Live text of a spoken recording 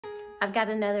I've got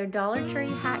another Dollar Tree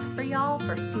hack for y'all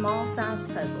for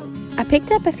small-sized puzzles. I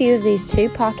picked up a few of these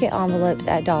 2-pocket envelopes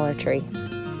at Dollar Tree.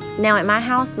 Now at my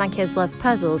house, my kids love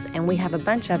puzzles and we have a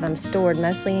bunch of them stored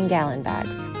mostly in gallon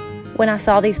bags. When I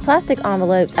saw these plastic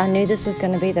envelopes, I knew this was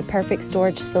going to be the perfect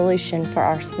storage solution for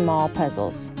our small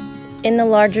puzzles. In the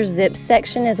larger zip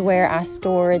section is where I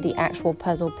store the actual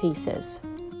puzzle pieces.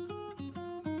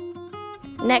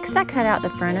 Next, I cut out the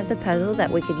front of the puzzle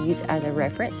that we could use as a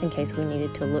reference in case we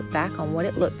needed to look back on what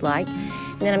it looked like.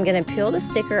 And then I'm going to peel the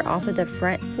sticker off of the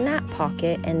front snap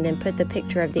pocket and then put the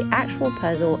picture of the actual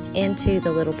puzzle into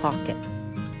the little pocket.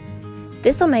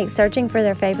 This will make searching for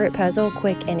their favorite puzzle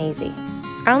quick and easy.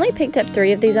 I only picked up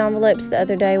 3 of these envelopes the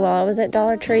other day while I was at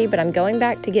Dollar Tree, but I'm going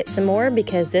back to get some more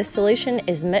because this solution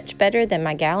is much better than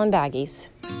my gallon baggies.